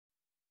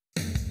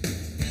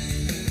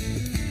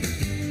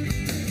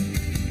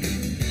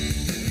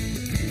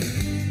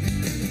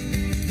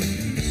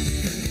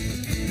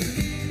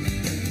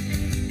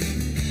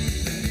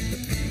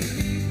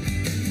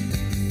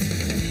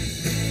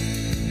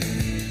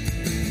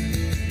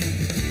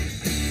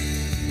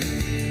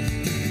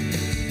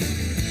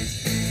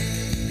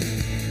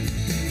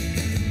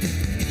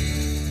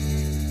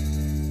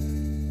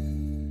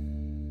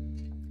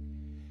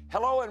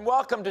and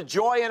welcome to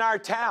Joy in Our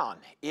Town.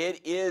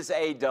 It is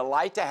a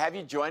delight to have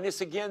you join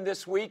us again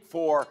this week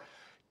for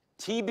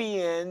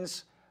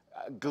TBN's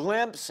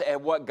glimpse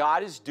at what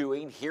God is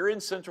doing here in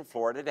Central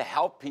Florida to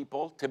help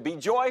people to be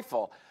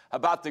joyful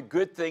about the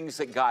good things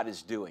that God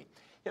is doing.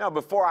 You know,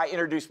 before I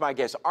introduce my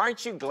guests,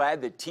 aren't you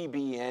glad that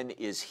TBN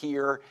is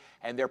here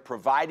and they're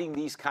providing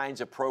these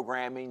kinds of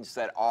programmings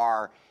that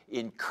are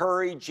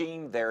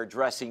encouraging, they're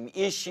addressing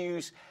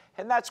issues,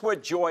 and that's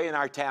what Joy in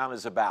Our Town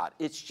is about.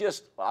 It's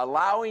just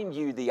allowing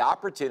you the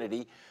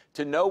opportunity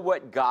to know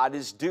what God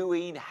is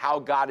doing, how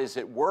God is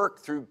at work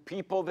through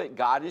people that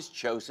God has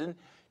chosen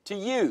to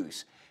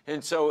use.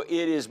 And so it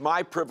is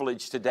my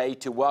privilege today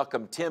to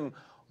welcome Tim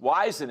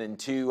Wiseman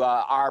to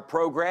our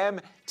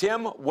program.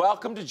 Tim,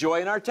 welcome to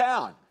Joy in Our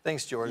Town.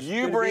 Thanks, George.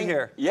 You Good bring, to be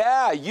here.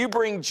 Yeah, you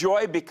bring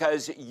joy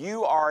because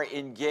you are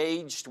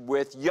engaged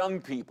with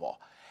young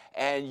people.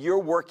 And you're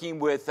working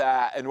with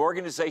an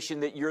organization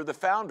that you're the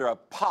founder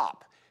of,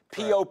 POP,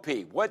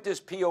 P-O-P. What does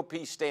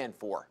P-O-P stand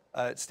for?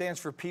 It stands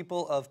for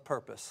People of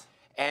Purpose.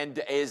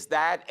 And is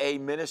that a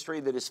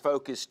ministry that is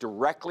focused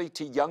directly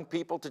to young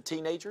people, to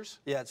teenagers?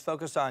 Yeah, it's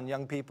focused on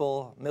young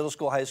people, middle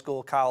school, high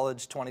school,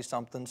 college,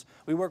 20-somethings.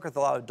 We work with a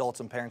lot of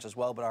adults and parents as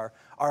well, but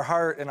our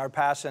heart and our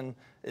passion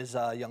is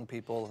young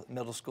people,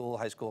 middle school,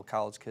 high school,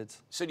 college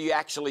kids. So do you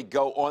actually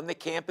go on the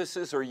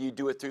campuses or you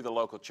do it through the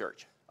local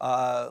church?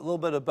 A little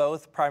bit of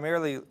both.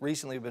 Primarily,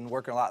 recently, we've been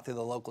working a lot through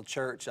the local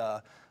church,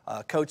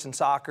 coaching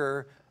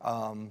soccer,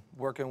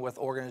 working with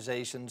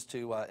organizations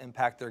to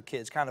impact their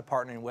kids, kind of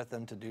partnering with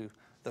them to do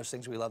those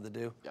things we love to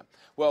do. Yeah.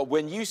 Well,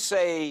 when you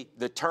say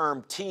the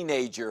term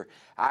teenager,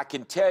 I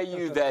can tell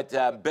you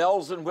that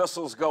bells and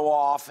whistles go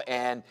off,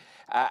 and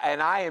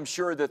I am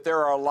sure that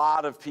there are a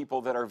lot of people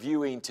that are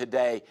viewing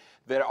today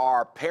that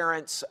are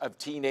parents of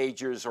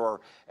teenagers or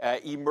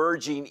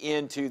emerging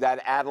into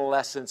that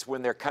adolescence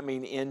when they're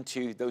coming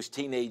into those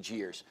teenage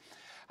years.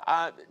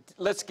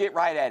 Let's get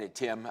right at it,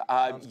 Tim.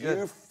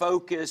 You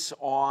focus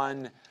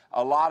on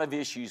a lot of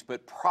issues,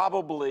 but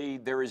probably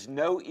there is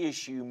no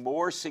issue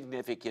more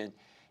significant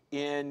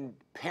in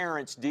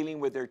parents dealing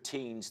with their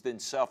teens than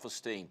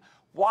self-esteem.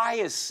 Why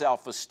is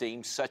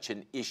self-esteem such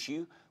an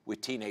issue with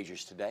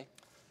teenagers today?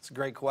 It's a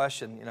great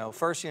question. You know,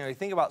 first, you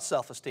think about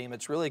self-esteem,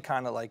 it's really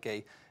kind of like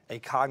a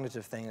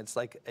cognitive thing. It's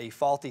like a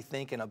faulty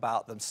thinking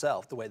about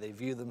themselves, the way they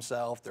view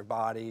themselves, their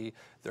body,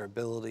 their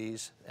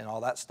abilities, and all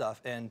that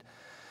stuff. And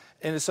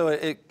so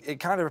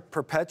it kind of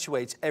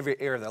perpetuates every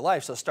area of their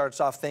life. So it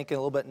starts off thinking a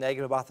little bit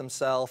negative about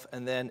themselves,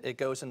 and then it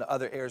goes into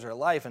other areas of their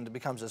life, and it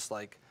becomes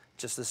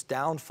just this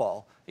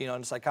downfall. You know,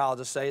 and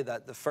psychologists say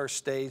that the first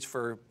stage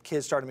for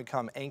kids starting to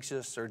become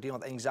anxious or dealing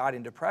with anxiety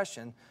and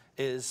depression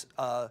is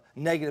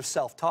negative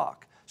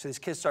self-talk. So these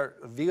kids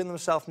start viewing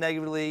themselves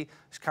negatively.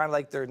 It's kind of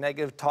like their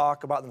negative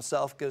talk about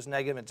themselves goes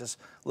negative, and just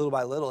little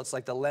by little, it's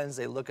like the lens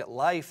they look at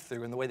life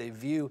through and the way they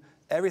view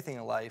everything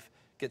in life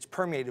gets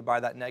permeated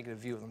by that negative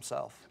view of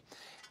themselves.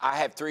 I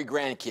have 3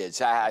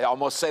 grandkids. I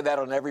almost say that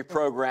on every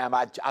program.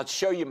 I'll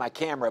show you my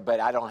camera, but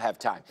I don't have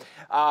time.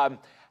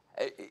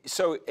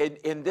 So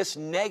in this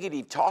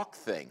negative talk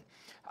thing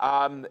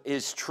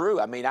is true.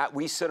 I mean,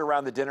 we sit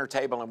around the dinner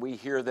table and we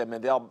hear them,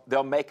 and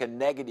they'll make a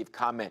negative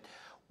comment.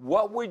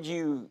 What would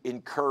you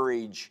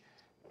encourage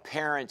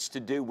parents to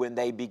do when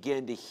they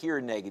begin to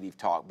hear negative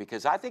talk?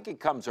 Because I think it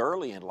comes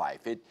early in life.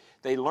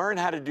 They learn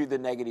how to do the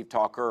negative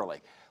talk early.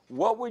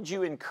 What would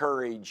you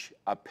encourage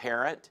a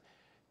parent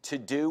to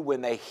do when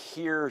they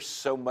hear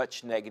so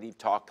much negative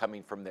talk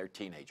coming from their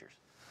teenagers?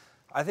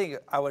 I think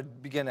I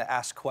would begin to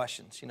ask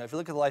questions. You know, if you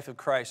look at the life of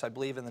Christ, I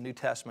believe in the New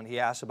Testament, he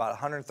asks about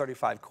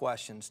 135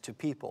 questions to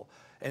people.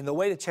 And the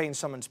way to change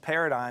someone's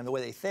paradigm, the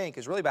way they think,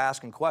 is really by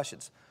asking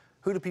questions.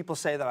 Who do people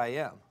say that I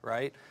am,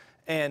 right?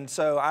 And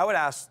so I would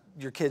ask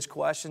your kids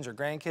questions or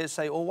grandkids,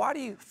 say, well, why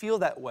do you feel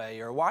that way?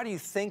 Or why do you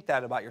think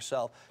that about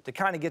yourself? To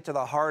kind of get to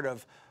the heart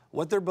of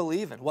what they're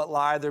believing, what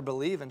lie they're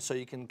believing, so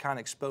you can kind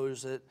of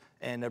expose it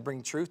and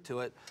bring truth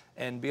to it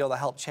and be able to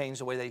help change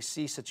the way they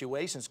see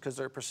situations, because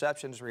their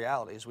perception is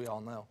reality, as we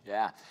all know.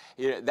 Yeah,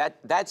 you know,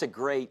 that's a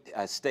great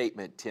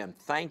statement, Tim.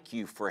 Thank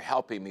you for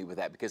helping me with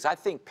that, because I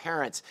think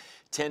parents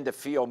tend to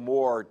feel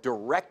more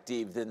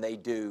directive than they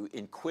do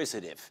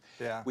inquisitive.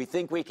 Yeah. We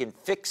think we can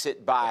fix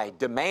it by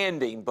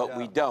demanding, but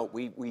we don't.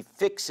 We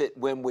fix it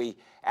when we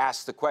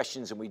ask the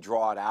questions and we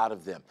draw it out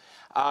of them.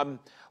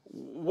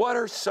 What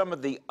are some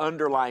of the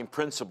underlying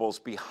principles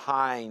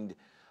behind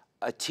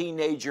a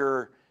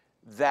teenager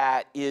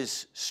that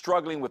is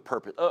struggling with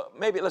purpose?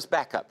 Maybe let's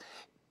back up.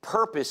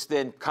 Purpose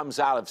then comes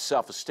out of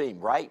self-esteem,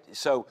 right?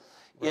 So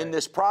in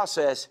this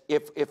process,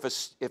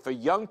 if a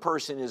young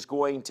person is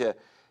going to,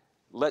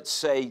 let's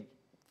say,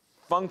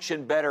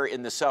 function better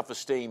in the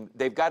self-esteem,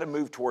 they've got to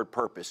move toward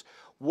purpose.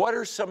 What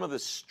are some of the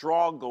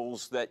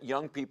struggles that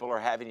young people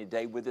are having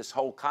today with this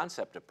whole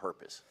concept of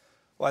purpose?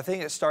 Well, I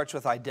think it starts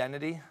with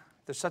identity.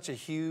 There's such a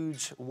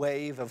huge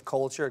wave of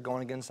culture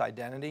going against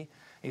identity.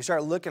 And you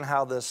start looking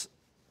how this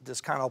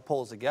kind of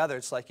pulls together.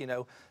 It's like,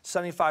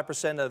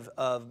 75%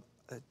 of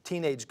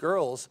teenage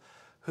girls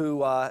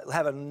who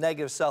have a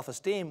negative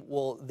self-esteem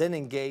will then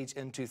engage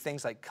into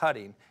things like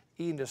cutting,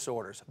 eating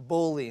disorders,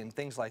 bullying,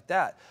 things like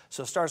that.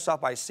 So it starts off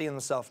by seeing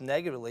themselves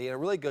negatively, and it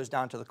really goes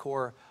down to the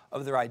core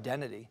of their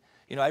identity.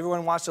 You know,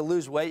 everyone wants to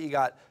lose weight. You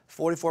got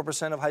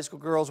 44% of high school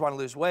girls want to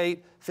lose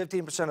weight,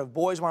 15% of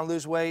boys want to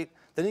lose weight.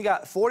 Then you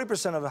got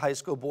 40% of the high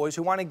school boys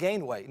who want to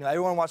gain weight. You know,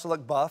 everyone wants to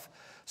look buff.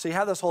 So you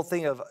have this whole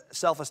thing of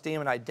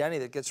self-esteem and identity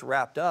that gets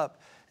wrapped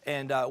up.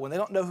 And when they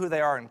don't know who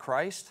they are in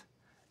Christ,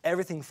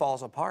 everything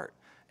falls apart.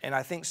 And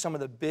I think some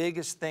of the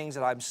biggest things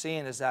that I'm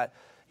seeing is that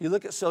you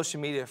look at social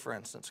media, for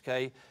instance,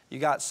 okay? You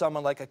got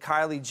someone like a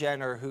Kylie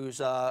Jenner who's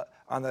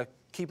on the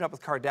Keeping Up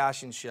with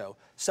Kardashian show,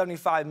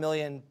 75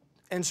 million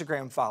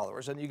Instagram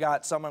followers. And you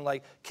got someone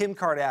like Kim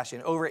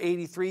Kardashian, over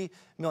 83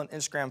 million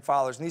Instagram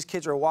followers. And these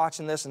kids are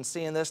watching this and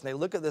seeing this, and they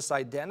look at this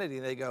identity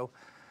and they go,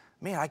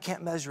 man, I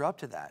can't measure up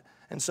to that.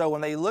 And so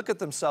when they look at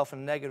themselves in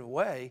a negative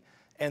way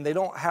and they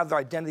don't have their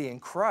identity in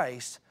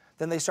Christ,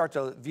 then they start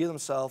to view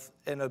themselves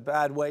in a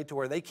bad way to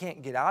where they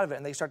can't get out of it,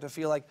 and they start to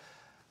feel like,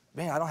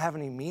 man, I don't have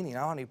any meaning, I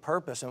don't have any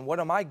purpose, and what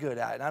am I good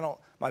at? And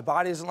my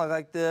body doesn't look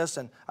like this,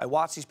 and I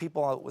watch these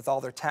people with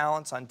all their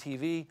talents on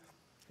TV.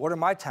 What are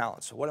my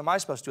talents? What am I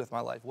supposed to do with my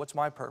life? What's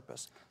my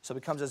purpose? So it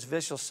becomes this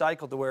vicious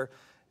cycle to where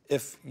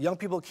if young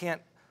people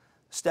can't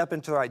step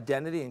into their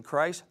identity in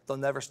Christ, they'll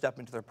never step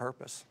into their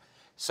purpose.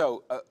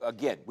 So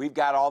again, we've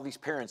got all these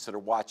parents that are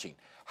watching.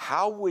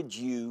 How would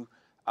you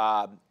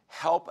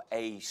help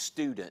a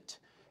student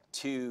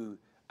to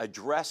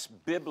address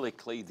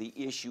biblically the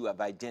issue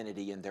of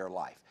identity in their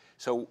life?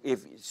 So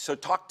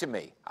talk to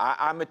me.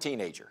 I'm a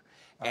teenager.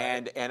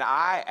 And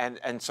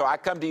so I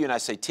come to you and I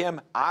say,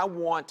 Tim, I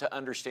want to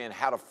understand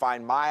how to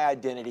find my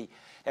identity.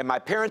 And my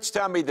parents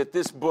tell me that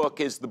this book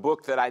is the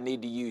book that I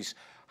need to use.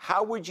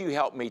 How would you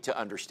help me to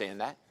understand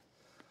that?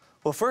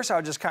 Well, first I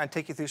would just kind of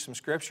take you through some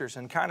scriptures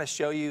and kind of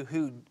show you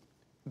who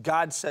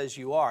God says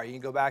you are. You can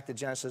go back to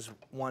Genesis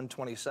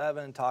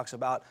 1:27, talks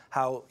about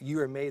how you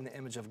are made in the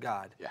image of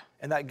God. Yeah.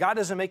 And that God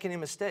doesn't make any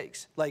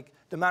mistakes. Like,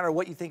 no matter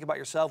what you think about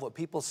yourself, what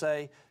people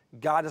say,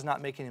 God does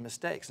not make any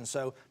mistakes. And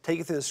so take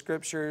you through the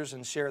scriptures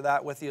and share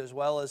that with you, as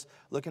well as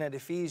looking at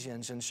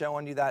Ephesians and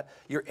showing you that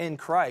you're in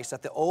Christ,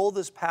 that the old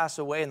has passed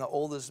away and the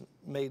old is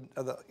made,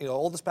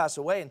 old has passed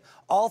away and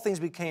all things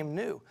became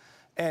new.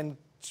 And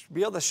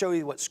be able to show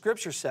you what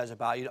Scripture says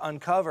about you, to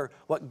uncover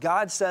what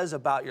God says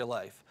about your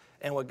life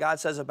and what God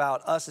says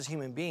about us as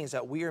human beings,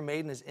 that we are made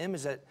in His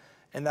image,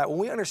 and that when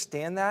we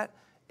understand that,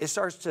 it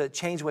starts to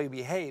change the way we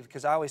behave.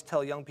 Because I always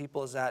tell young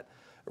people is that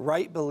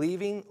right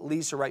believing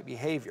leads to right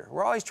behavior.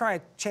 We're always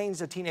trying to change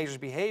the teenager's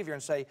behavior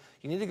and say,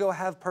 you need to go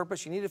have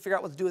purpose, you need to figure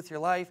out what to do with your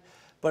life.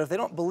 But if they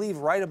don't believe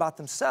right about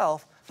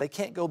themselves, they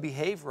can't go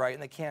behave right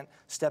and they can't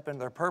step into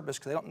their purpose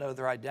because they don't know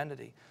their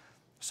identity.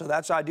 So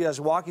that's the idea,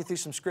 is walk you through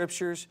some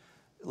scriptures,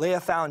 lay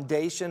a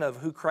foundation of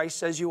who Christ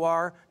says you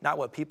are, not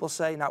what people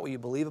say, not what you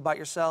believe about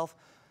yourself,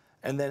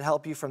 and then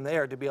help you from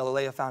there to be able to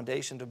lay a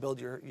foundation to build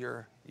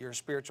your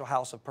spiritual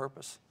house of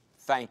purpose.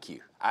 Thank you.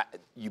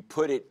 You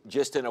put it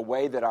just in a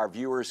way that our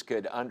viewers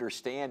could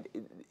understand.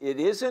 It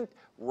isn't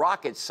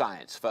rocket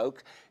science,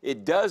 folks.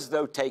 It does,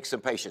 though, take some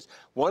patience.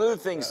 One of the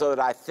things, though,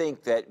 that I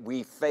think that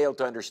we fail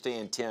to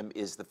understand, Tim,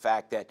 is the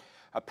fact that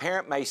a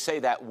parent may say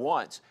that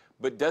once,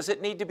 but does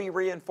it need to be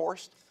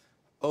reinforced?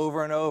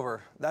 Over and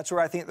over. That's where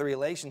I think the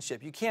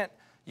relationship, you can't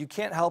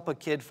help a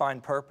kid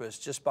find purpose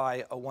just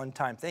by a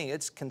one-time thing.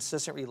 It's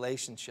consistent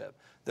relationship,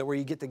 that where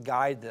you get to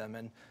guide them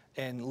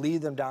and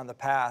lead them down the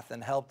path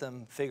and help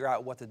them figure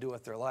out what to do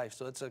with their life.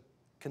 So it's a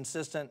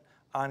consistent,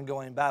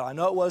 ongoing battle. I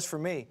know it was for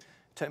me.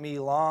 It took me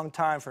a long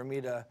time for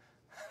me to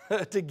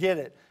to get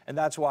it. And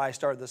that's why I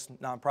started this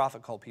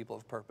nonprofit called People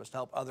of Purpose, to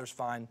help others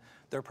find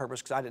their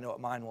purpose, because I didn't know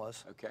what mine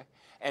was. Okay.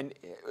 And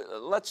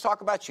let's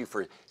talk about you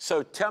for,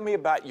 so tell me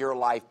about your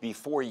life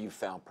before you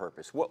found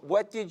purpose.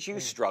 What did you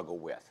struggle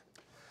with?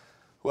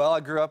 Well,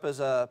 I grew up as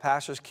a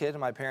pastor's kid, and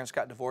my parents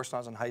got divorced when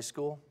I was in high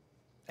school.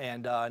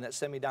 And it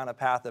sent me down a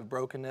path of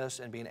brokenness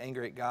and being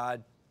angry at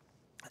God.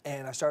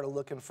 And I started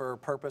looking for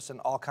purpose in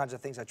all kinds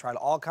of things. I tried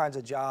all kinds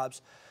of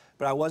jobs,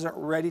 but I wasn't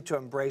ready to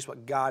embrace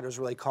what God was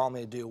really calling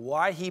me to do,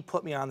 why He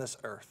put me on this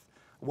earth.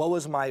 What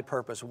was my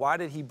purpose? Why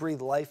did He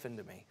breathe life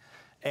into me?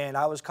 And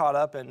I was caught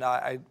up, and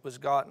I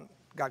got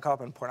caught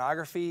up in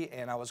pornography,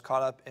 and I was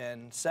caught up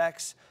in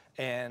sex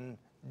and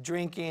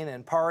drinking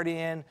and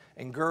partying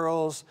and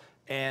girls.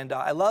 And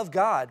I love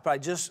God, but I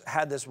just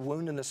had this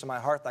woundedness in my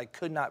heart that I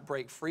could not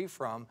break free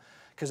from,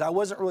 because I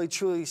wasn't really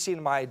truly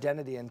seeing my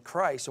identity in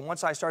Christ. And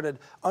once I started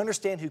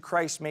understanding who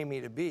Christ made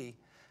me to be,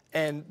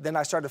 and then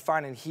I started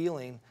finding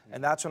healing,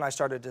 and that's when I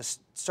started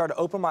to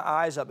open my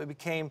eyes up. It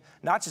became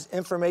not just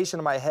information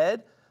in my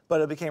head,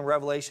 but it became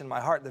revelation in my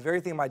heart. The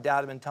very thing my dad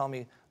had been telling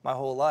me my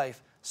whole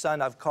life, son,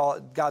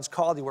 God's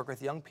called you to work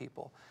with young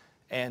people.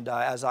 And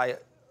as I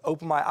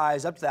opened my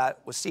eyes up to that,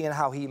 was seeing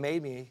how He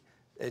made me,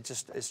 it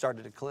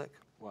started to click.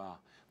 Wow.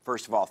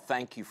 First of all,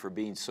 thank you for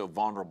being so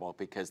vulnerable,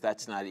 because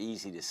that's not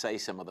easy to say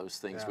some of those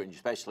things, when,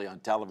 especially on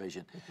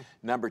television.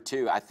 Number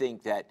two, I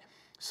think that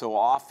so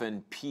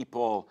often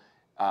people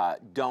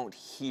don't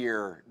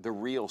hear the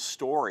real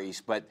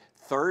stories. But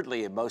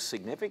thirdly, and most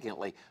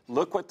significantly,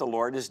 look what the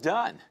Lord has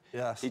done.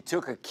 Yes. He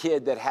took a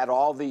kid that had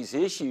all these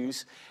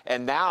issues,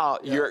 and now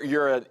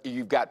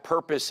you've got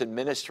purpose and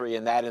ministry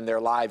and that in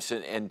their lives,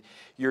 and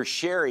you're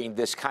sharing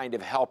this kind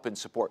of help and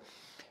support.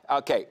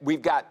 Okay,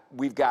 we've got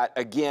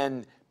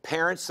again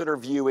parents that are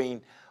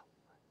viewing,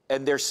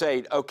 and they're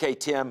saying, okay,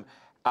 Tim,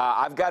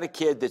 I've got a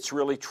kid that's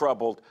really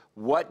troubled.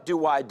 What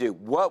do I do?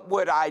 What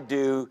would I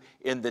do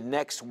in the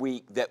next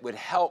week that would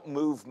help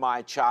move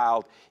my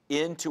child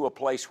into a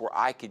place where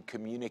I could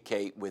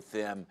communicate with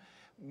them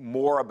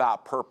more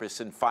about purpose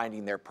and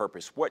finding their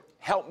purpose?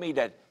 Help me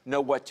to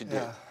know what to do?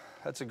 Yeah,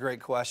 that's a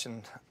great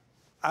question.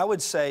 I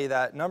would say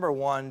that number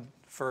one,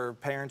 for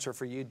parents or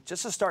for you,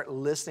 just to start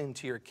listening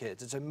to your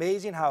kids. It's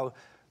amazing how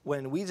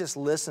when we just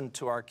listen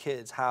to our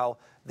kids, how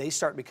they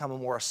start becoming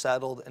more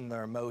settled in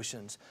their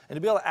emotions. And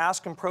to be able to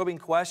ask them probing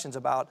questions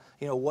about,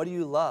 what do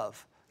you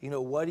love?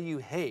 What do you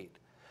hate?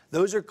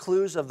 Those are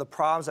clues of the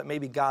problems that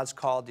maybe God's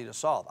called you to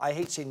solve. I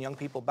hate seeing young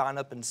people bound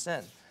up in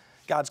sin.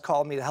 God's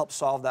called me to help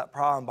solve that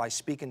problem by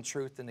speaking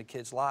truth into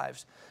kids'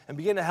 lives and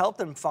begin to help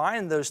them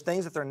find those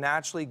things that they're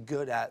naturally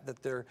good at,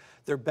 that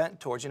they're bent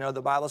towards.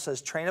 The Bible says,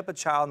 train up a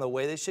child in the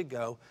way they should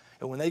go,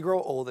 and when they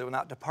grow old, they will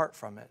not depart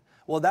from it.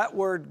 Well, that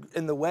word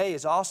in the way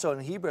is also in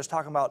Hebrew, is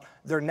talking about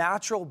their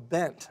natural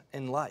bent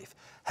in life.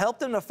 Help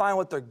them to find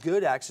what they're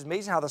good at. It's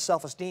amazing how the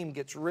self-esteem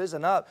gets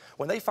risen up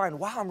when they find,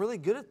 wow, I'm really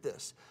good at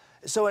this.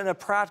 So in a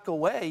practical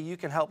way, you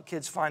can help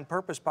kids find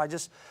purpose by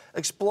just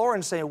exploring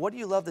and saying, what do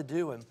you love to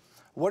do? And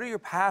what are your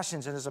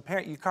passions? And as a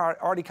parent, you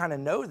already kind of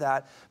know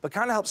that, but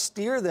kind of help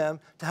steer them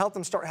to help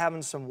them start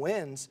having some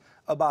wins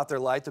about their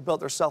life, to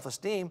build their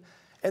self-esteem,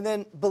 and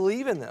then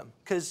believe in them.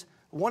 Because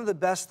one of the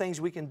best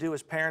things we can do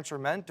as parents or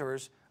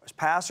mentors, as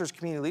pastors,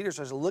 community leaders,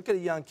 is to look at a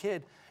young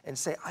kid and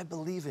say, I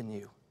believe in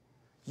you.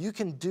 You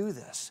can do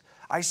this.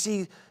 I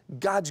see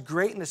God's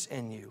greatness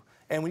in you.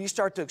 And when you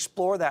start to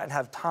explore that and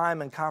have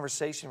time and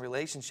conversation,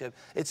 relationship,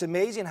 it's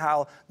amazing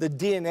how the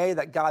DNA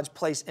that God's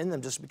placed in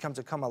them just becomes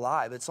to come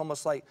alive. It's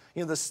almost like,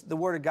 the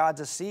word of God's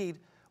a seed.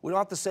 We don't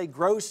have to say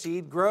grow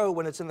seed, grow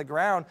when it's in the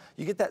ground.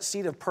 You get that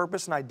seed of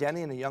purpose and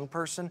identity in a young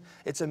person.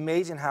 It's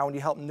amazing how when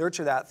you help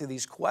nurture that through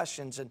these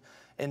questions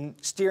and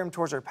steer them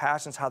towards their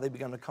passions, how they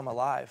begin to come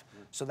alive.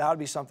 So that would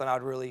be something I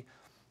would really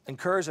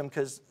encourage them,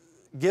 because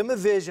give them a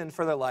vision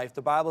for their life.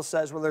 The Bible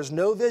says where there's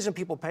no vision,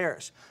 people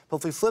perish. But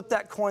if we flip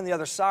that coin the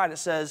other side, it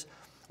says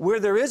where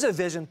there is a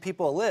vision,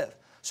 people live.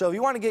 So if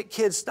you want to get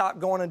kids stop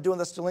going and doing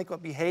this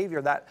delinquent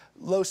behavior that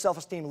low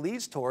self-esteem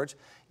leads towards,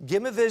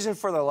 give them a vision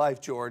for their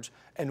life, George,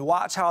 and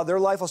watch how their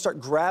life will start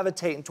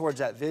gravitating towards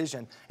that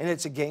vision, and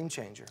it's a game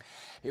changer.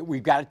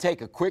 We've got to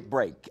take a quick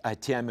break,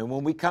 Tim, and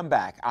when we come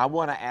back, I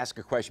want to ask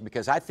a question,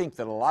 because I think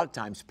that a lot of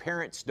times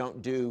parents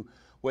don't do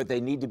what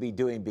they need to be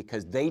doing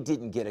because they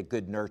didn't get a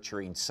good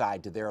nurturing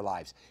side to their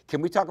lives.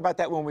 Can we talk about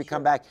that when we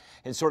come back,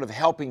 and sort of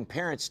helping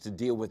parents to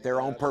deal with their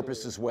own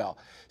purpose as well?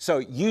 So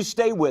you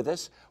stay with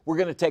us. We're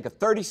going to take a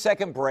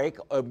 30-second break.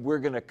 We're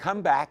going to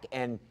come back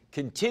and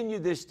continue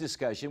this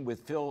discussion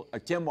with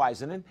Tim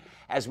Wisenan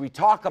as we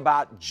talk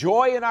about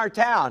joy in our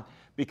town,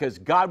 because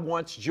God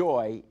wants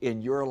joy in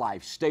your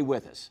life. Stay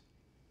with us.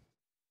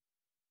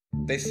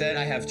 They said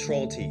I have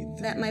troll teeth.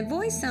 That my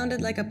voice sounded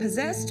like a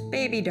possessed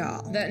baby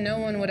doll. That no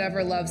one would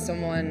ever love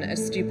someone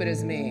as stupid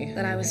as me.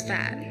 That I was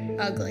fat,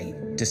 ugly.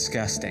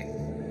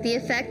 Disgusting. The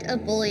effect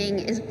of bullying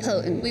is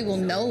potent. We will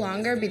no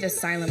longer be the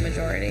silent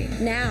majority.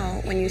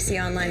 Now, when you see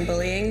online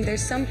bullying,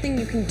 there's something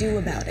you can do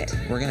about it.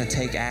 We're gonna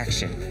take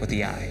action with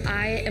the I.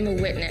 I am a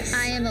witness.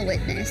 I am a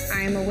witness.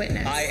 I am a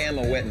witness. I am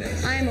a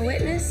witness. I am a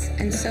witness,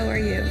 and so are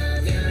you.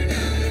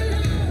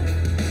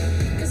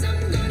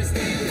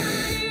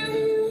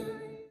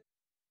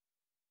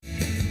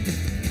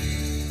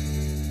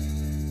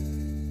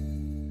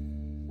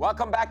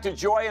 Welcome back to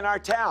Joy in Our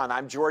Town.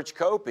 I'm George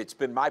Cope. It's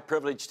been my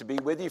privilege to be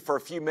with you for a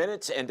few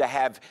minutes and to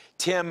have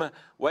Tim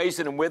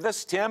Wisenan with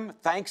us. Tim,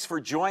 thanks for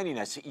joining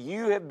us.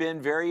 You have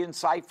been very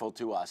insightful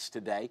to us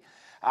today.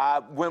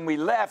 When we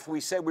left,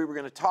 we said we were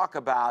going to talk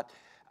about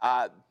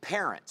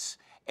parents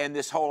and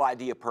this whole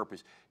idea of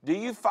purpose. Do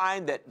you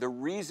find that the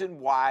reason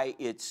why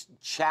it's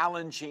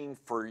challenging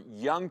for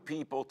young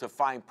people to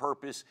find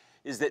purpose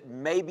is that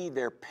maybe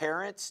their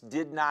parents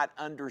did not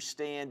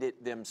understand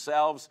it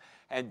themselves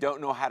and don't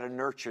know how to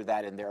nurture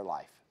that in their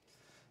life?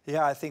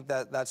 Yeah, I think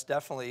that's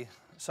definitely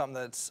something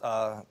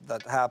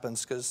that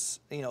happens,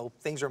 because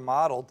things are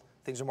modeled,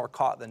 things are more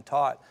caught than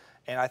taught.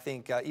 And I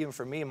think even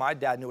for me, my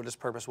dad knew what his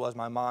purpose was,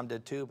 my mom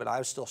did too, but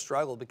I still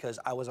struggled because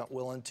I wasn't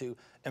willing to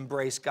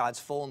embrace God's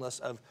fullness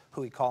of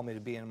who He called me to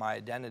be in my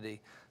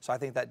identity. So I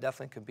think that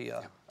definitely could be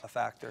a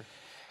factor.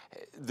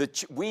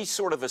 We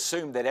sort of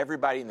assume that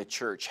everybody in the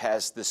church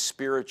has the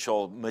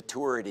spiritual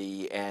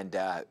maturity and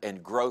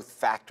growth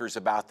factors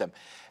about them.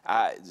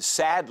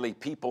 Sadly,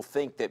 people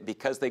think that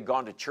because they've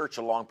gone to church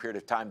a long period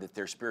of time that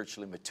they're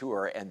spiritually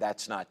mature, and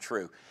that's not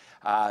true.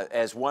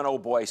 As one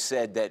old boy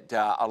said, that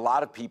a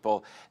lot of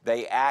people,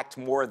 they act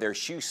more their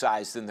shoe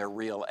size than their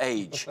real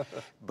age.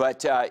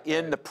 But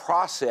in the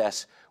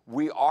process,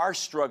 we are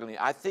struggling.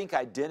 I think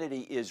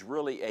identity is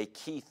really a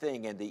key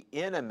thing, and the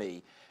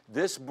enemy,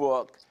 this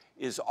book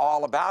is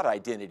all about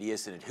identity,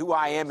 isn't it? Who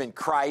I am in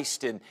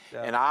Christ, and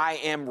I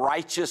am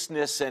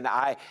righteousness, and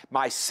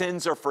my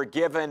sins are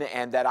forgiven,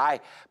 and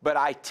but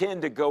I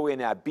tend to go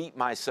in and I beat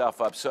myself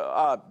up.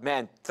 So,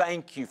 man,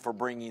 thank you for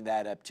bringing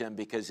that up, Tim,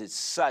 because it's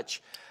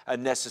such a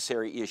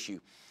necessary issue.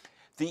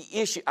 The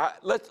issue,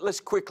 let's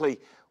quickly,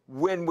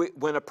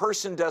 when a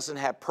person doesn't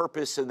have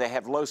purpose and they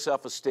have low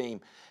self-esteem,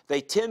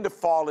 they tend to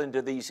fall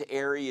into these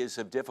areas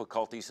of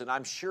difficulties, and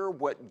I'm sure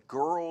what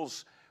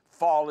girls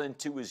fall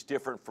into is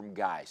different from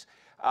guys.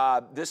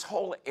 This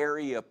whole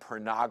area of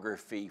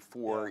pornography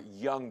for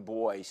young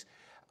boys.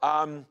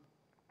 Can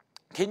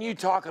you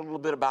talk a little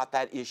bit about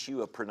that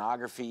issue of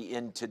pornography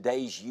in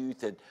today's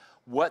youth and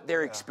what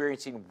they're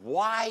experiencing?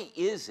 Why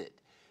is it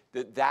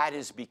that that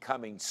is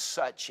becoming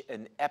such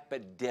an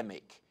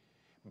epidemic,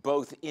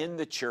 both in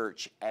the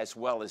church as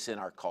well as in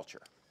our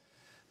culture?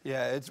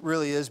 Yeah, it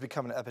really is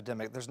becoming an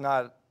epidemic. There's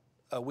not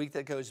a week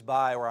that goes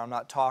by where I'm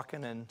not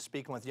talking and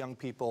speaking with young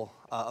people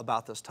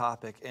about this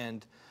topic.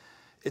 And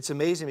it's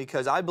amazing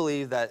because I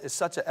believe that it's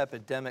such an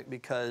epidemic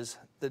because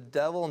the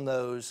devil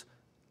knows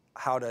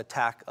how to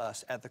attack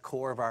us at the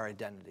core of our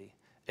identity.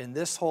 And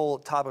this whole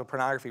topic of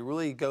pornography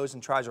really goes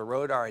and tries to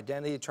erode our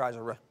identity, it tries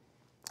to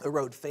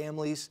erode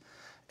families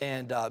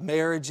and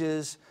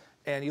marriages.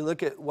 And you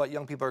look at what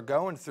young people are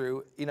going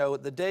through, you know,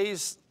 the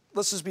days,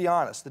 let's just be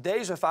honest, the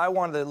days if I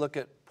wanted to look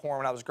at porn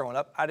when I was growing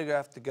up, I'd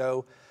have to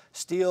go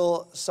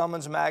steal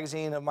someone's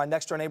magazine of my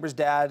next door neighbor's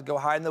dad, go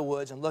hide in the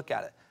woods and look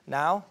at it.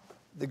 Now,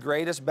 the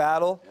greatest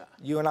battle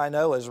you and I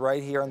know is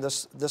right here on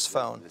this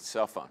phone. It's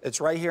cell phone.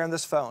 It's right here on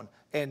this phone.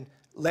 And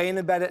laying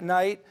in bed at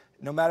night,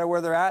 no matter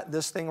where they're at,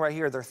 this thing right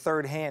here, their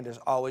third hand is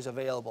always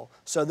available.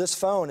 So this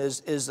phone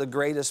is the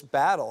greatest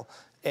battle.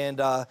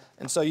 And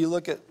so you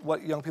look at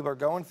what young people are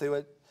going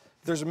through.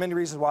 There's many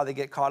reasons why they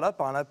get caught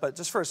up on it, but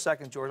just for a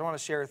second, George, I want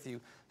to share with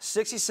you,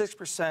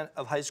 66%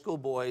 of high school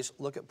boys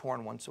look at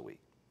porn once a week.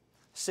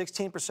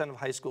 16% of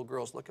high school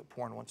girls look at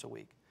porn once a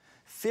week.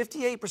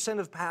 58%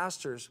 of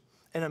pastors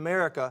in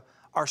America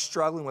are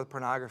struggling with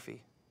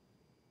pornography.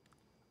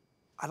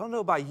 I don't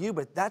know about you,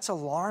 but that's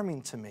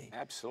alarming to me.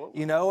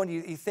 Absolutely. You know, and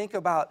you think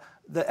about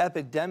the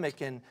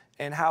epidemic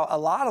and how a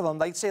lot of them,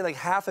 like say like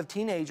half of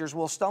teenagers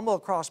will stumble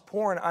across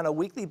porn on a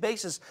weekly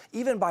basis,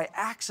 even by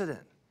accident.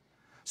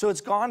 So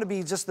it's gone to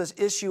be just this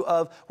issue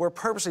of we're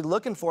purposely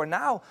looking for it.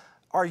 Now,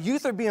 our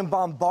youth are being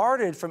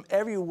bombarded from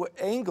every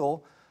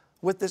angle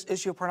with this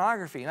issue of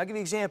pornography. And I'll give you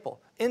an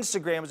example.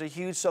 Instagram is a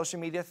huge social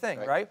media thing,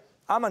 right?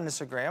 I'm on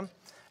Instagram,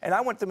 and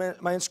I went to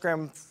my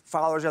Instagram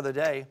followers the other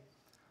day.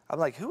 I'm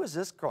like, who is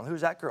this girl and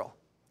who's that girl?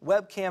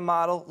 Webcam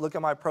model, look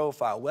at my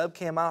profile,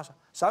 webcam model.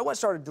 So I went and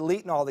started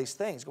deleting all these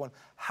things, going,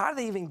 how do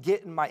they even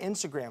get in my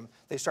Instagram?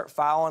 They start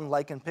following,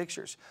 liking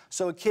pictures.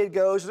 So a kid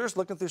goes, they're just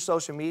looking through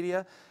social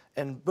media,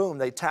 and boom,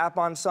 they tap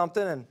on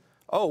something, and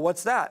oh,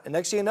 what's that? And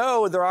next thing you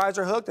know, their eyes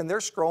are hooked, and they're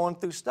scrolling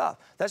through stuff.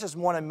 That's just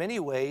one of many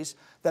ways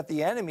that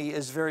the enemy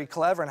is very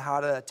clever in how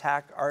to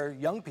attack our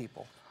young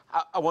people.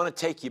 I want to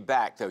take you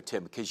back, though,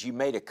 Tim, because you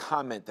made a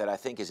comment that I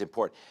think is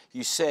important.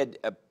 You said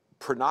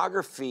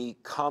pornography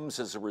comes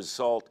as a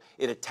result,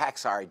 it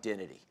attacks our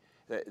identity,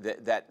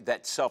 that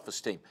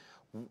self-esteem.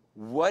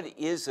 What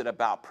is it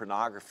about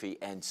pornography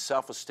and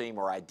self-esteem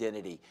or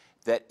identity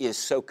that is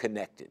so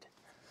connected?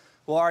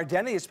 Well, our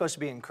identity is supposed to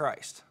be in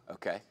Christ.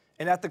 Okay.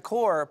 And at the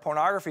core,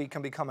 pornography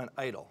can become an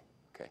idol.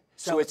 Okay.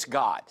 So it's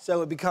God.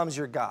 So it becomes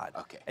your God.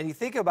 Okay. And you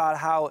think about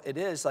how it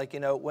is, like,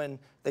 you know, when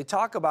they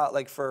talk about,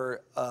 like,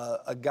 for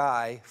a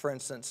guy, for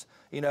instance,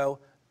 you know,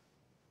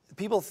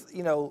 people,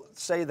 you know,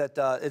 say that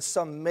it's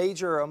some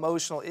major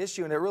emotional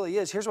issue, and it really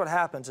is. Here's what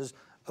happens is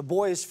a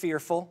boy is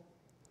fearful.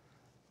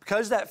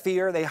 Because of that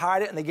fear, they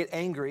hide it and they get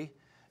angry,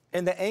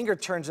 and the anger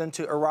turns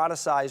into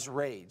eroticized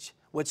rage,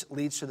 which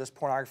leads to this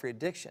pornography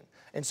addiction.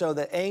 And so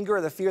the anger,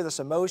 the fear, this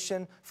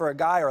emotion for a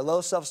guy or low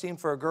self-esteem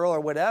for a girl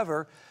or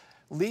whatever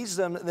leads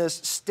them to this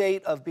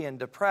state of being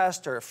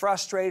depressed or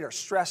frustrated or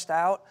stressed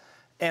out.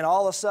 And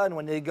all of a sudden,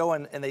 when they go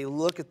in and they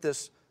look at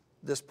this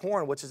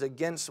porn, which is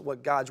against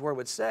what God's word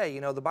would say, you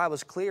know, the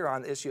Bible's clear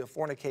on the issue of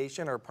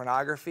fornication or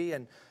pornography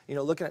and, you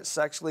know, looking at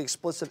sexually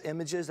explicit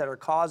images that are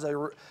caused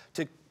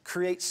to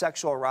create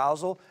sexual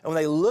arousal. And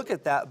when they look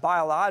at that,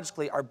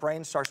 biologically, our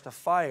brain starts to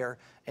fire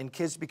and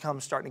kids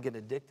starting to get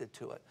addicted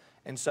to it.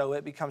 And so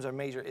it becomes a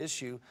major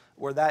issue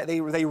where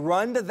they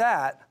run to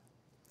that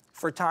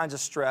for times of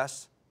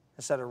stress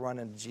instead of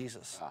running to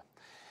Jesus.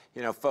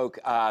 You know, folk,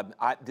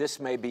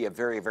 this may be a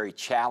very, very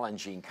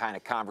challenging kind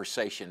of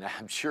conversation.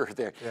 I'm sure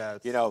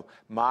you know,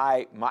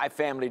 my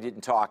family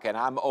didn't talk, and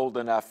I'm old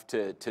enough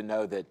to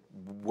know that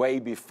way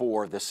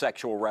before the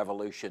sexual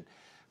revolution.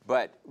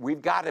 But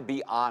we've got to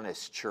be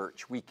honest,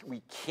 church. We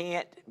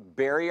can't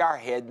bury our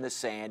head in the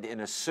sand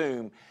and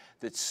assume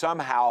that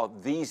somehow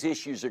these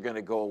issues are going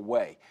to go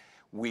away.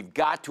 We've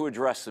got to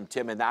address them,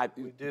 Tim, and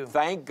we do.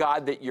 Thank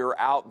God that you're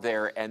out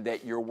there and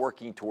that you're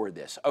working toward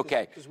this.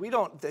 Okay. Because we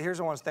don't, here's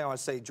the one thing I want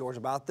to say, George,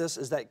 about this,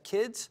 is that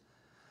kids,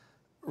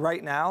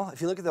 right now,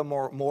 if you look at the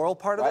more moral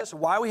part of this,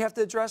 why we have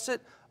to address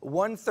it,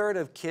 1/3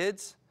 of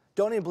kids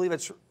don't even believe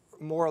it's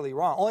morally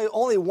wrong.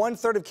 Only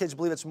 1/3 of kids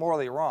believe it's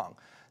morally wrong.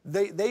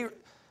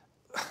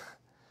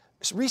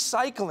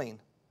 Recycling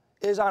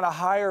is on a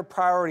higher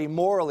priority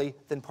morally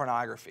than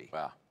pornography.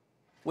 Wow.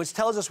 Which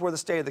tells us where the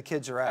state of the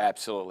kids are at.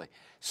 Absolutely.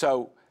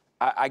 So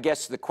I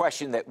guess the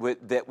question that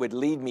would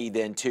lead me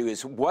then to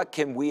is, what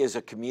can we as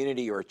a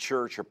community or a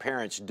church or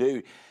parents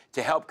do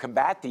to help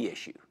combat the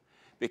issue?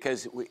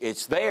 Because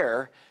it's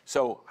there,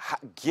 so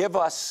give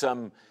us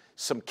some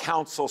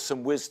counsel,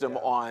 some wisdom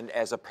on,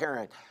 as a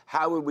parent,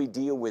 how would we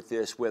deal with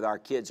this with our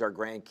kids, our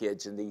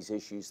grandkids, and these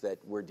issues that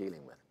we're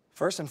dealing with?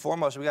 First and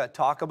foremost, we got to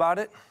talk about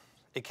it.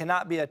 It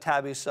cannot be a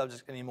taboo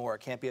subject anymore.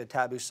 It can't be a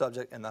taboo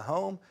subject in the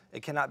home.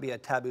 It cannot be a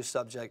taboo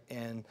subject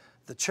in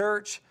the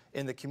church,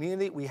 in the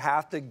community. We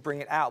have to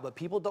bring it out. But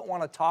people don't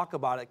want to talk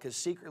about it because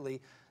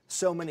secretly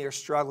so many are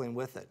struggling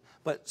with it.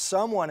 But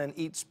someone in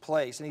each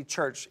place, in each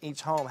church,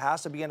 each home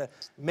has to begin to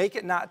make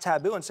it not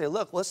taboo and say,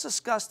 look, let's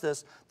discuss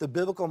this, the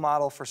biblical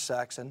model for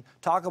sex, and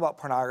talk about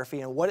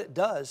pornography and what it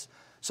does.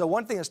 So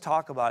one thing is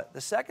talk about it. The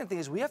second thing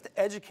is we have to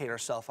educate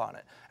ourselves on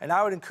it. And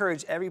I would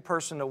encourage every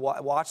person to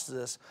watch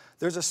this.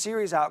 There's a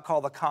series out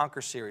called the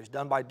Conquer series,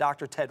 done by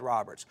Dr. Ted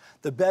Roberts.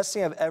 The best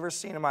thing I've ever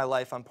seen in my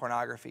life on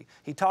pornography.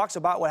 He talks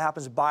about what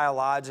happens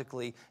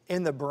biologically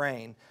in the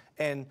brain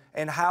and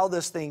how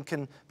this thing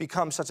can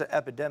become such an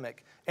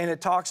epidemic. And it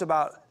talks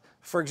about,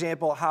 for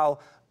example, how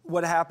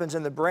what happens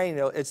in the brain,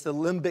 it's the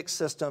limbic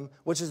system,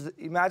 which is,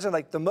 imagine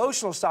like the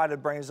emotional side of the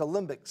brain is the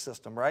limbic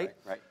system, right?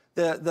 Right.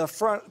 The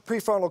front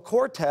prefrontal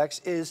cortex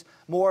is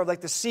more of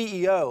like the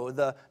CEO,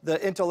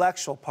 the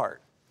intellectual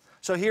part.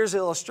 So here's the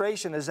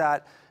illustration is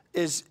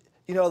the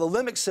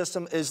limbic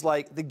system is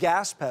like the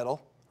gas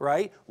pedal,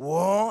 right?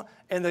 Whoa,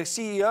 and the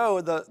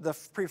CEO, the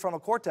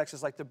prefrontal cortex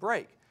is like the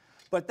brake.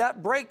 But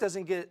that brake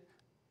doesn't get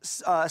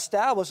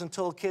established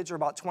until kids are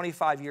about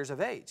 25 years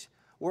of age.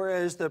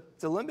 Whereas the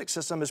limbic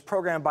system is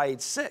programmed by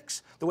age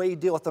 6. The way you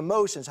deal with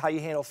emotions, how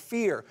you handle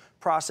fear,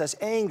 process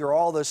anger,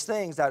 all those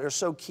things that are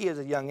so key at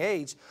a young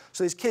age.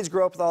 So these kids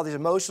grow up with all these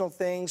emotional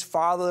things,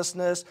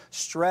 fatherlessness,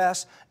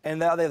 stress, and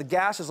now the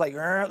gas is like,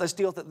 let's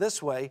deal with it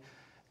this way.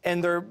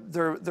 And their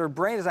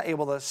brain is not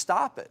able to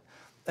stop it.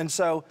 And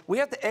so we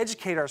have to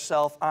educate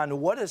ourselves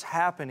on what is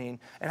happening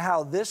and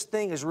how this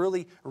thing is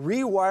really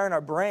rewiring our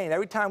brain.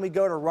 Every time we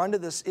go to run to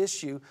this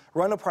issue,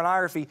 run to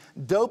pornography,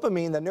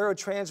 dopamine, the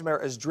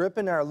neurotransmitter, is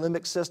dripping in our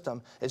limbic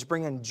system. It's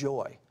bringing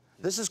joy.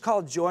 This is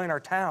called joy in our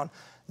town.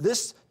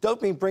 This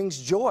dopamine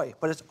brings joy,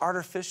 but it's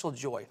artificial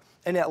joy.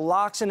 And it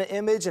locks in an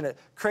image and it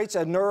creates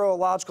a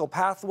neurological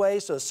pathway.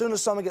 So as soon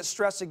as someone gets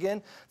stressed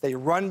again, they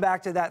run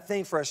back to that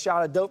thing for a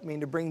shot of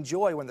dopamine to bring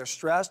joy when they're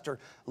stressed or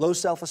low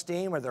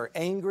self-esteem or they're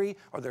angry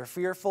or they're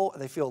fearful or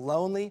they feel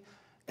lonely.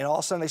 And all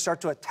of a sudden they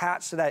start to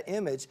attach to that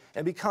image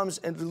and it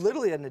becomes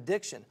literally an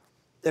addiction.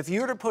 If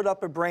you were to put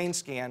up a brain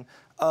scan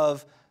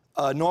of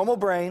a normal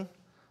brain,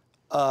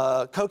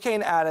 a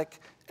cocaine addict,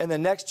 and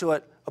then next to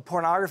it, a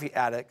pornography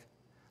addict,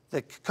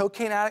 the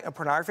cocaine addict and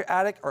pornography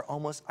addict are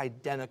almost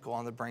identical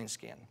on the brain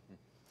scan,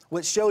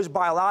 which shows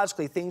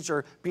biologically things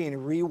are being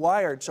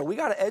rewired. So we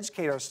got to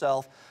educate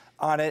ourselves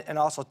on it and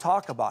also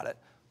talk about it.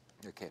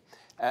 Okay.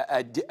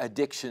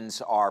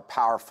 Addictions are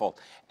powerful.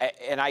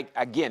 And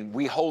again,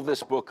 we hold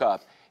this book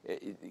up.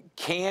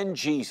 Can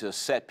Jesus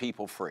set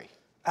people free?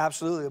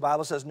 Absolutely. The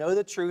Bible says, know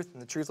the truth,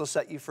 and the truth will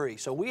set you free.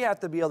 So we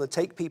have to be able to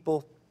take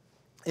people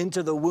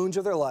into the wounds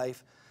of their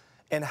life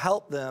and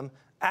help them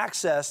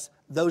access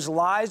those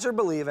lies they're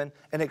believing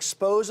and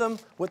expose them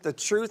with the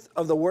truth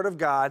of the Word of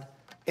God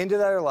into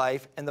their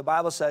life. And the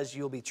Bible says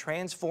you'll be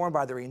transformed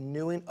by the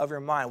renewing of your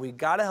mind. We've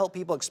got to help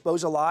people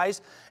expose the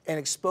lies and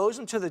expose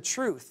them to the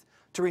truth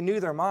to renew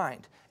their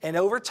mind. And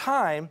over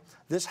time,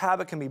 this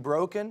habit can be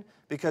broken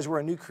because we're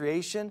a new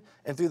creation.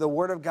 And through the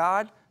Word of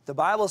God, the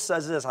Bible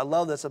says this, I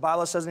love this, the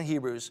Bible says in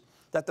Hebrews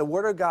that the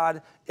Word of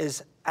God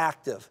is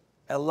active,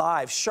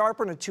 alive,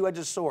 sharper than a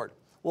two-edged sword.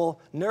 Well,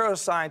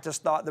 neuroscientists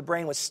thought the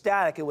brain was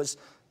static. It was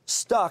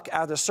stuck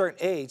at a certain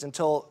age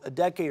until a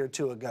decade or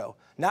two ago.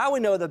 Now we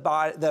know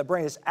the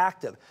brain is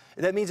active.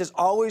 That means it's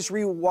always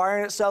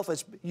rewiring itself.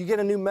 You get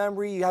a new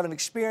memory, you have an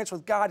experience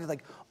with God, you're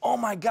like, oh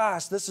my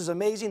gosh, this is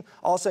amazing.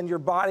 All of a sudden your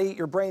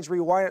brain's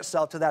rewiring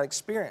itself to that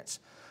experience.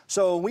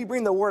 So we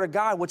bring the Word of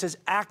God, which is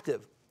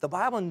active. The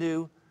Bible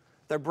knew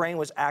their brain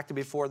was active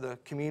before the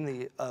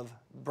community of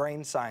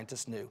brain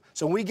scientists knew.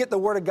 So when we get the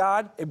Word of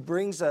God, it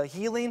brings a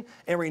healing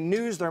and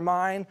renews their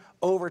mind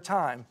over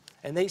time.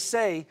 And they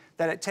say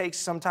that it takes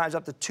sometimes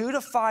up to 2 to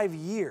 5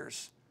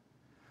 years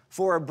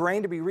for a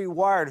brain to be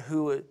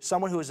rewired,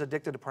 someone who is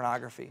addicted to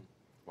pornography.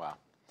 Wow.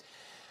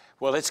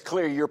 Well, it's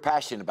clear you're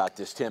passionate about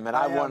this, Tim, and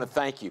I want to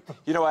thank you.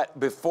 You know what?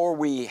 Before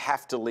we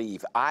have to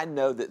leave, I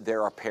know that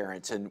there are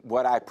parents, and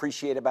what I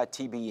appreciate about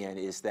TBN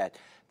is that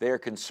they're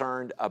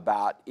concerned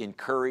about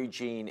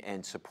encouraging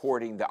and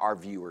supporting our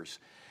viewers.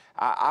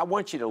 I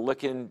want you to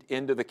look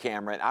into the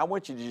camera, and I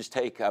want you to just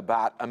take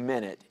about a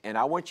minute, and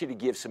I want you to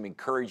give some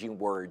encouraging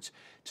words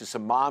to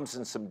some moms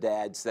and some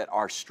dads that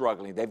are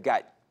struggling. They've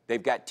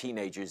they've got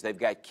teenagers, they've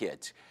got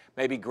kids,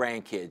 maybe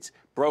grandkids,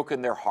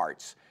 broken their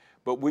hearts.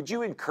 But would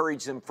you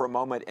encourage them for a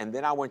moment, and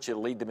then I want you to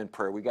lead them in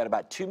prayer. We've got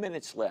about 2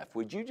 minutes left.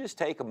 Would you just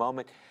take a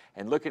moment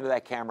and look into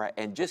that camera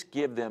and just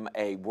give them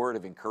a word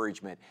of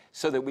encouragement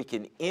so that we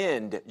can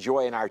end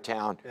Joy in Our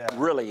Town,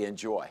 really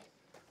enjoy?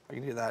 You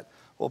can do that.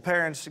 Well,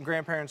 parents and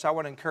grandparents, I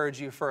want to encourage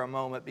you for a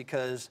moment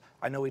because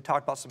I know we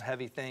talked about some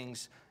heavy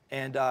things.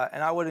 And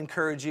I would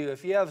encourage you,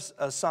 if you have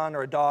a son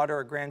or a daughter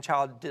or a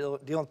grandchild dealing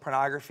with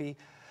pornography,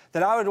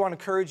 that I would want to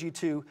encourage you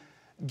to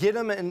get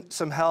them in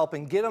some help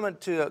and get them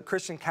into a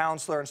Christian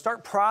counselor and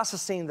start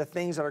processing the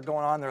things that are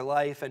going on in their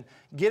life and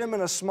get them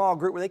in a small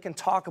group where they can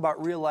talk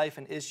about real life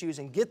and issues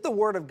and get the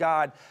Word of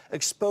God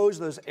exposed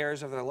to those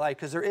areas of their life,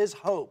 because there is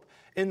hope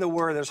in the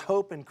Word. There's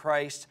hope in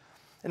Christ.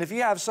 And if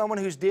you have someone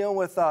who's dealing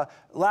with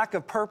lack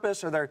of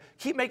purpose, or they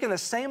keep making the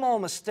same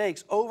old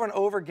mistakes over and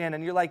over again,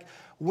 and you're like,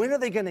 when are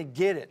they going to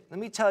get it? Let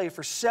me tell you,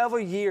 for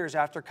several years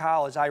after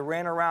college, I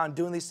ran around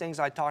doing these things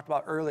I talked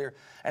about earlier.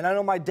 And I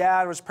know my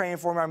dad was praying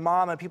for me, my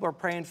mom and people were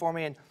praying for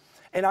me.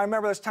 And I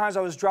remember those times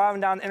I was driving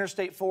down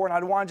Interstate 4 and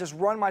I'd want to just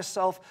run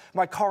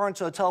my car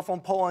into a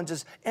telephone pole and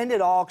just end it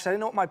all because I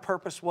didn't know what my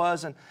purpose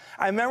was. And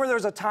I remember there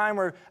was a time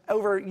where,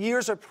 over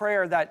years of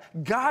prayer,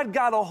 that God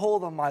got a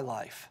hold of my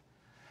life.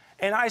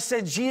 And I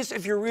said, Jesus,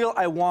 if you're real,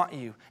 I want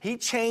you. He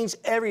changed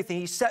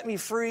everything. He set me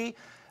free.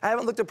 I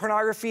haven't looked at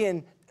pornography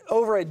in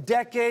over a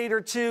decade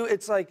or two.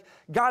 It's like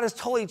God has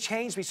totally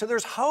changed me. So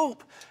there's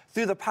hope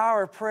through the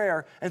power of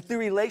prayer and through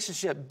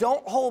relationship.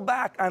 Don't hold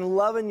back on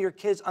loving your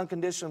kids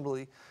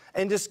unconditionally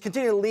and just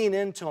continue to lean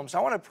into them. So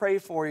I want to pray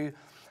for you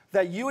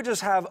that you would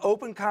just have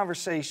open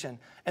conversation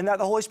and that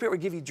the Holy Spirit would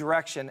give you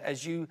direction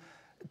as you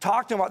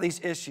talk to them about these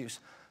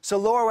issues. So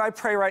Lord, I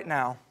pray right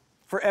now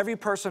for every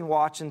person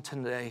watching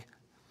today,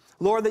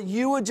 Lord, that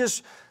you would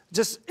just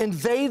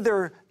invade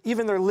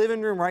even their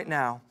living room right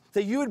now,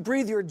 that you would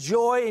breathe your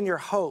joy and your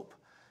hope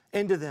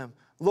into them.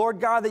 Lord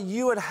God, that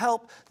you would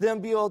help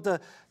them be able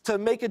to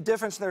make a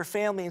difference in their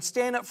family and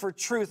stand up for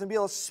truth and be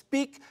able to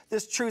speak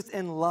this truth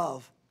in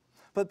love,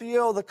 but be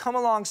able to come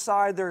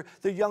alongside their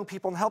young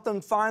people and help them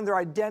find their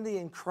identity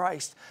in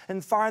Christ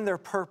and find their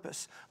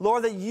purpose.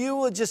 Lord, that you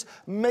would just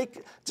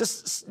make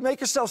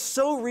yourself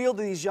so real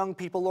to these young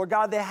people. Lord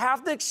God, they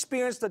have to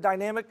experience the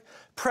dynamic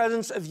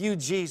presence of you,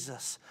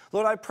 Jesus.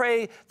 Lord, I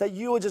pray that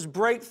you would just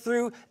break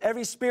through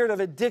every spirit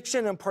of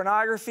addiction and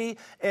pornography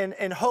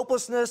and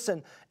hopelessness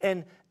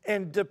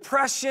and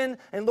depression.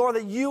 And Lord,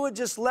 that you would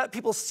just let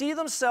people see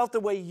themselves the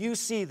way you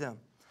see them.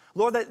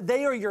 Lord, that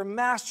they are your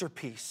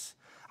masterpiece.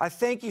 I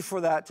thank you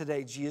for that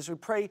today, Jesus. We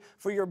pray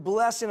for your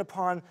blessing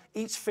upon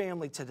each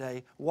family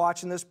today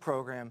watching this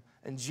program.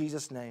 In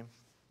Jesus' name,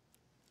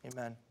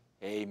 amen.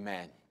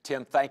 Amen.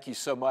 Tim, thank you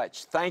so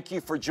much. Thank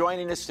you for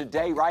joining us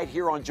today right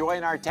here on Joy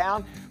in Our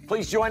Town.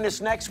 Please join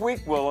us next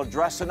week. We'll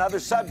address another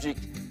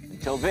subject.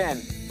 Until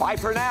then, bye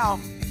for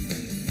now.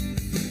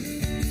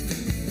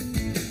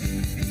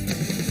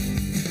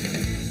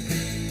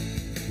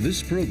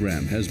 This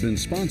program has been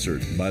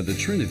sponsored by the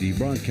Trinity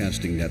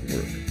Broadcasting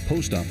Network,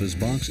 Post Office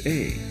Box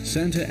A,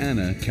 Santa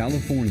Ana,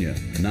 California,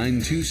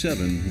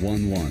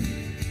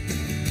 92711.